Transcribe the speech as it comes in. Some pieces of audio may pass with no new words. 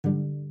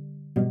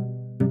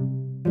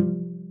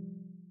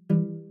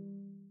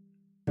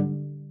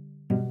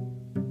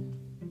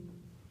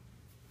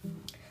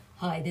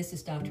Hi, this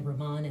is Dr.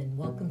 Rahman, and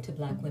welcome to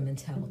Black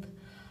Women's Health.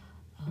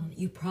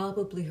 You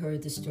probably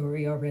heard the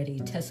story already,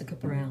 Tessica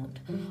Brown,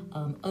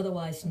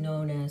 otherwise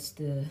known as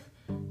the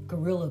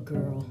Gorilla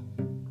Glue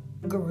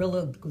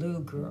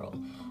Girl.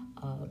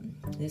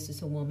 This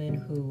is a woman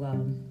who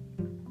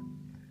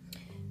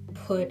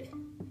put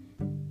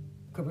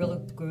Gorilla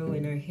Glue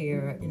in her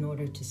hair in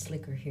order to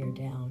slick her hair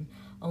down,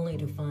 only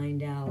to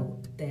find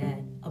out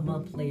that a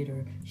month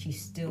later she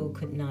still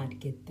could not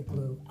get the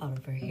glue out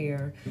of her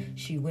hair.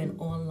 She went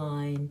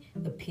online,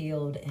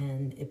 appealed,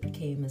 and it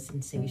became a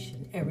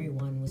sensation.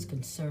 Everyone was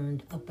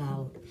concerned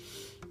about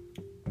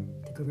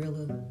the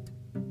Gorilla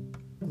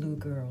Glue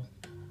Girl.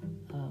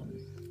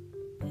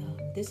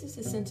 This is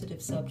a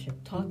sensitive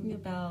subject. Talking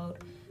about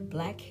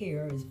black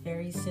hair is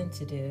very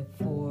sensitive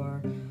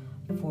for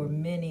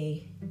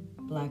many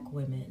Black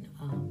women.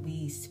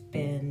 We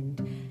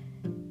spend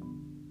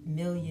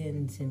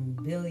millions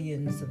and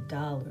billions of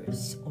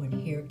dollars on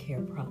hair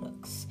care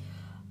products.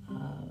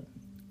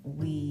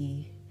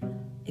 We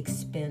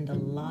expend a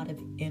lot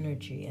of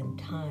energy and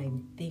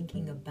time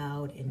thinking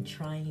about and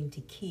trying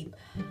to keep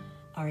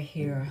our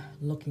hair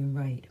looking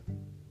right.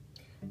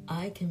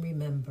 I can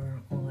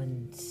remember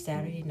on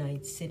Saturday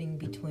night sitting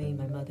between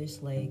my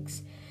mother's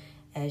legs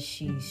as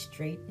she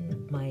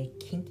straightened my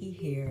kinky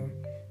hair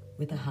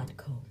with a hot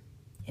comb.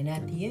 And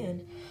at the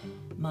end,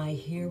 my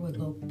hair would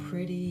look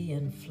pretty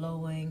and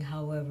flowing.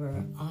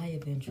 However, I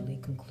eventually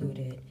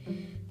concluded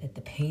that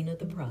the pain of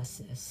the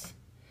process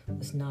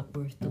was not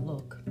worth the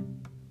look.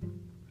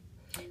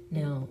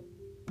 Now,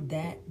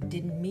 that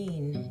didn't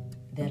mean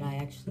that I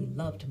actually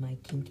loved my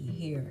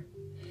kinky hair.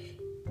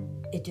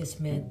 It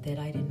just meant that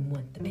I didn't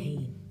want the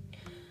pain.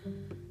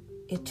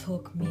 It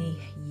took me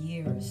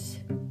years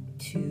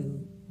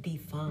to be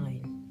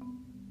fine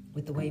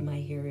with the way my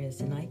hair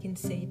is, and I can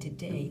say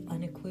today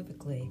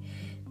unequivocally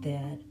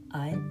that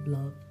I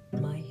love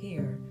my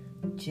hair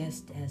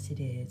just as it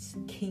is,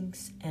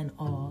 kinks and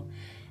all,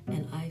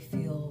 and I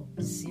feel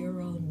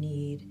zero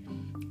need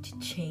to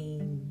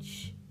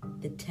change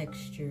the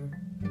texture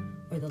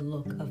or the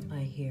look of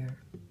my hair,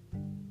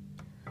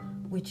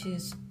 which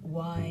is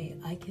why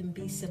I can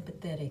be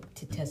sympathetic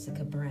to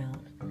Tessica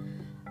Brown.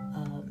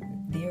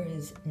 There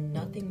is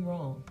nothing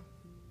wrong,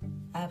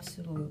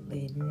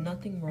 absolutely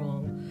nothing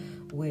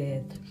wrong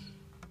with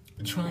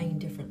trying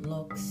different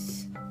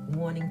looks,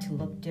 wanting to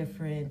look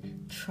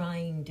different,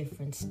 trying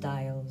different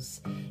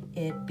styles.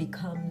 It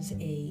becomes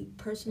a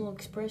personal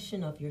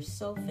expression of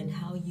yourself and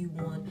how you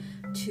want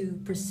to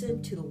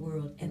present to the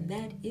world, and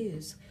that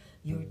is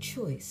your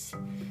choice.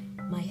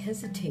 My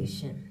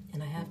hesitation,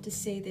 and I have to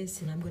say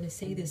this, and I'm going to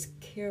say this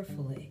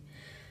carefully,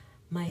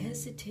 my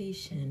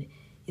hesitation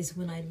is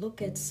when I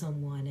look at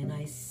someone and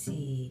I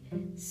see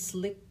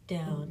slicked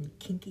down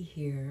kinky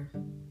hair,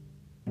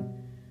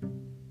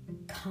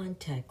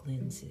 contact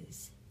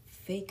lenses,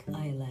 fake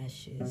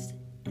eyelashes,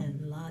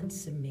 and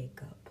lots of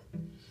makeup.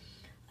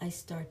 I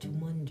start to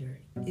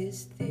wonder,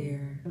 is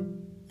there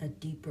a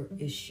deeper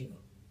issue?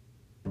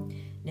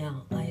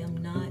 Now, I am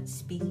not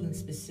speaking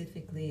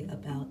specifically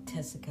about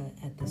Tessica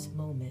at this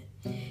moment,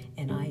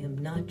 and I am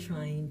not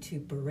trying to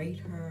berate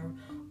her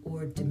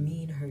or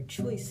demean her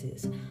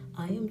choices.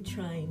 I am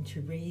trying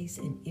to raise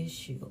an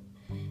issue,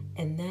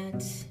 and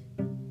that's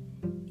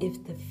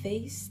if the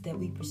face that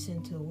we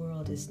present to the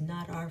world is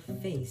not our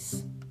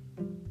face,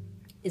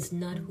 is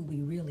not who we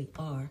really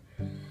are,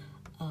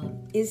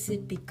 is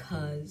it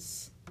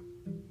because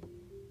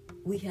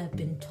we have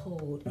been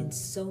told in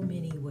so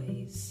many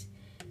ways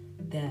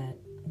that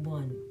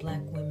 1,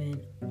 Black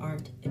women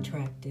aren't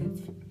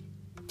attractive,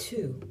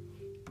 2,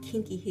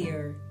 kinky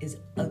hair is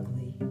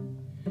ugly,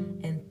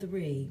 and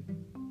 3,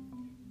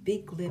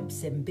 big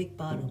lips and big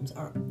bottoms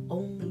are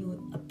only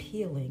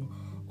appealing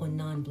on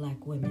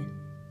non-Black women.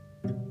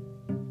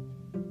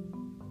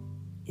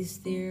 Is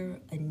there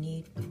a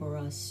need for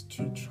us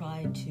to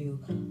try to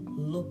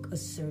look a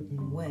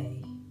certain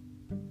way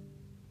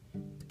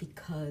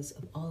because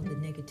of all the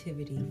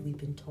negativity we've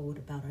been told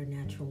about our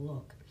natural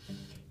look?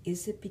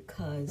 Is it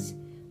because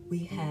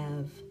we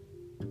have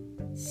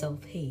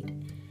self-hate?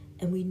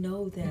 And we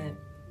know that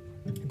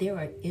there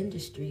are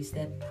industries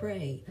that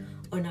prey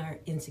on our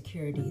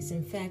insecurities.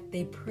 In fact,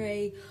 they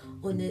prey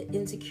on the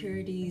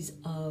insecurities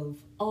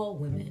of all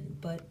women,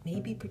 but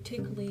maybe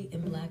particularly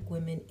in Black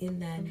women, in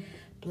that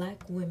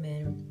Black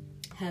women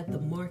have the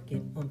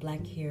market on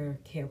black hair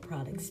care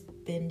products,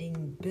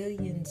 spending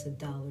billions of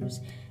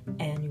dollars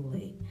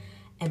annually.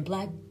 And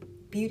Black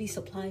beauty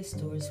supply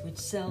stores which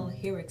sell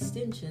hair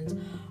extensions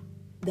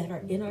that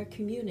are in our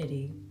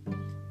community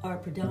are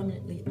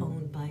predominantly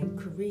owned by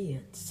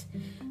Koreans.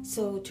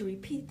 So to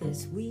repeat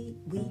this, we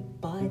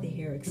buy the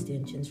hair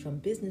extensions from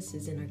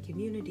businesses in our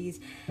communities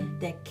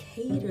that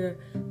cater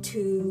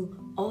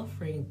to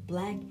offering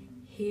Black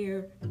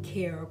hair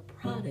care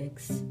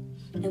products,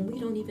 and we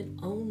don't even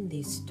own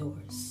these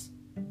stores.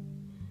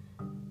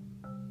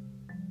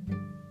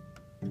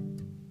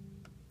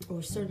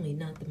 Or certainly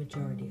not the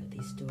majority of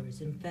these stores.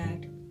 In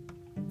fact,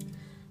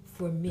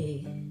 for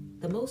me,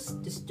 the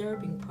most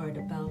disturbing part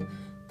about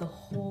the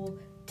whole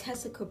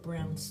Tessica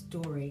Brown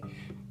story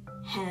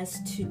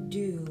has to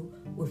do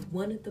with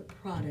one of the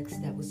products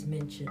that was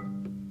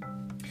mentioned.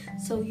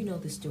 So you know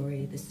the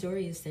story. The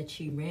story is that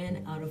she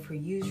ran out of her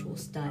usual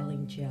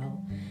styling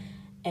gel,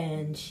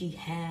 and she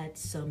had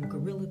some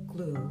Gorilla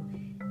Glue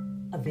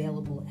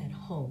available at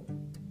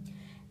home.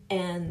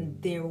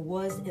 And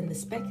the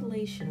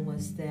speculation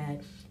was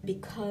that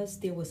because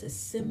there was a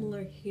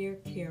similar hair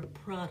care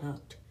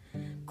product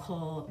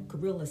called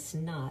Gorilla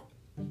Snot,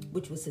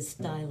 which was a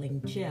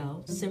styling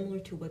gel, similar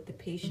to what the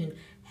patient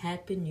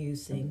had been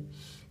using,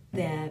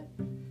 that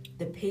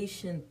the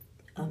patient,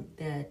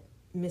 that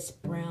Miss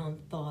Brown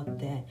thought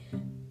that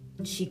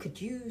she could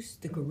use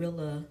the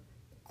Gorilla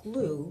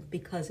Glue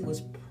because it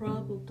was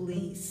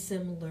probably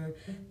similar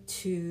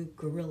to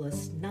Gorilla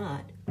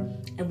Snot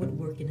and would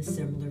work in a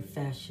similar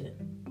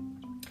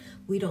fashion.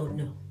 We don't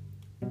know.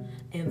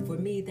 And for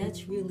me,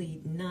 that's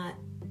really not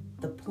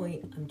the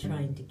point I'm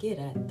trying to get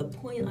at. The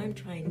point I'm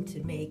trying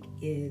to make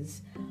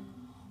is,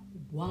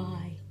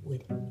 why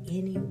would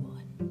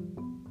anyone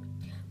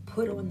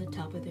put on the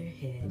top of their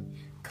head,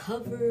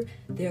 cover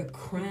their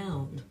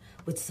crown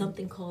with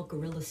something called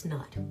Gorilla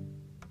Snot?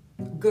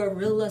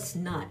 Gorilla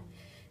Snot.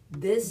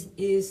 This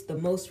is the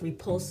most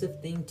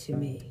repulsive thing to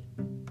me.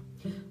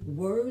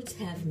 Words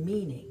have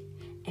meaning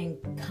and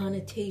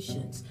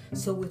connotations.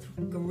 So with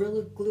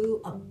Gorilla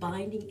Glue, a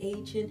binding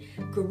agent,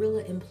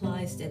 Gorilla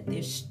implies that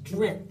there's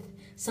strength,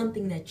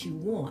 something that you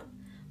want.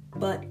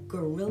 But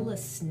Gorilla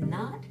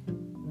Snot?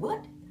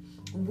 What?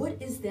 What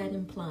is that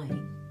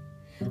implying?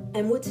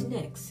 And what's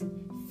next?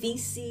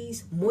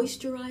 Feces,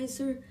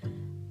 moisturizer?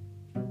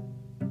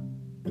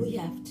 We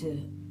have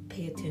to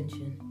pay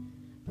attention.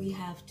 We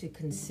have to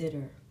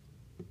consider.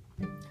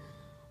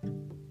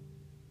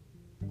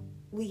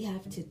 We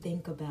have to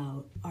think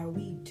about, are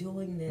we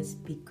doing this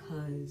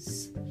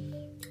because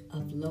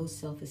of low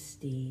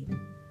self-esteem,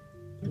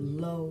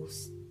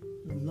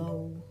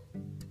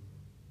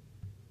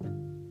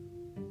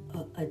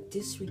 a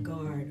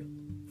disregard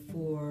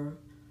for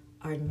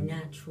our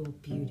natural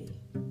beauty?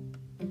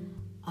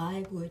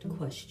 I would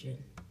question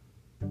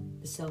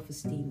the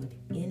self-esteem of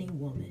any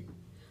woman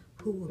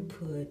who would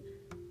put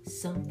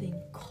something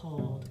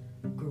called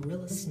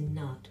Gorilla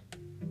Snot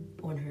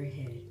on her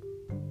head.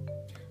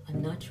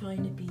 I'm not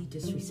trying to be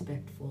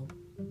disrespectful,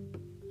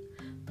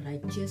 but I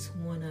just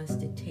want us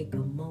to take a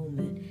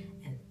moment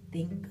and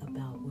think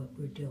about what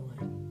we're doing.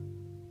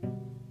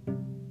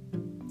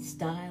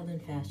 Style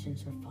and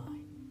fashions are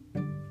fine,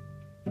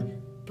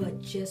 but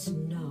just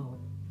know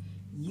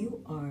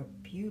you are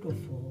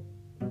beautiful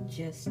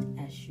just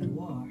as you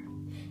are.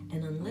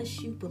 And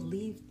unless you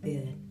believe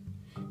that,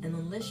 and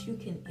unless you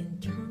can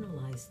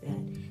internalize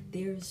that,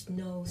 there's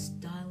no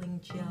styling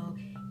gel,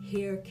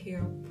 hair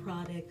care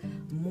product,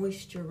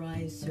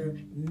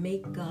 moisturizer,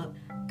 makeup,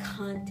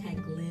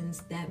 contact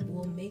lens that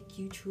will make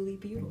you truly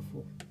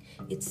beautiful.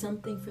 It's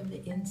something from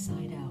the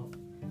inside out.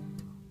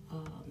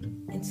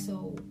 And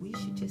so we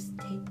should just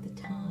take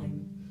the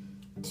time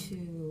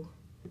to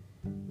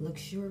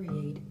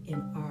luxuriate in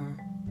our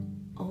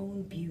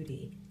own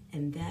beauty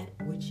and that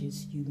which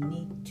is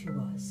unique to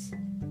us.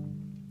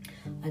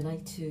 I'd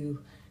like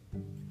to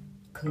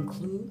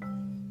conclude,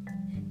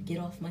 get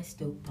off my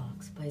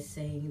soapbox by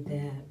saying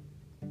that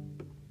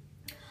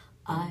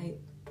I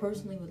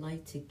personally would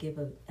like to give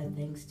a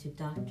thanks to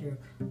Dr.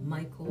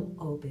 Michael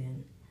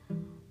Oben,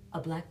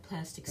 a black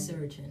plastic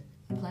surgeon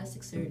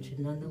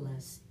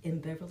nonetheless, in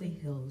Beverly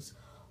Hills,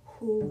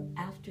 who,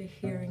 after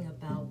hearing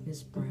about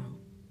Ms. Brown,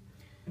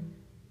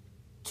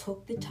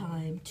 took the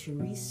time to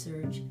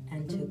research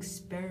and to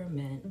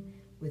experiment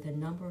with a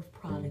number of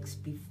products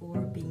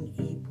before being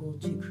able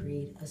to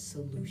create a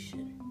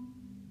solution.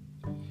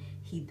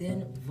 He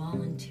then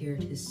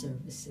volunteered his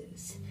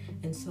services.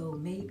 And so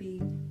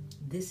maybe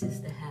this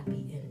is the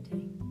happy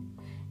ending.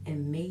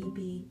 And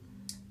maybe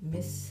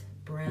Miss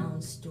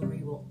Brown's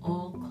story will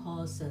all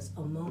cause us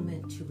a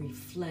moment to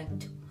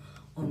reflect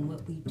on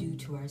what we do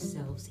to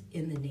ourselves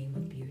in the name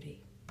of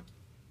beauty.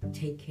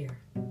 Take care.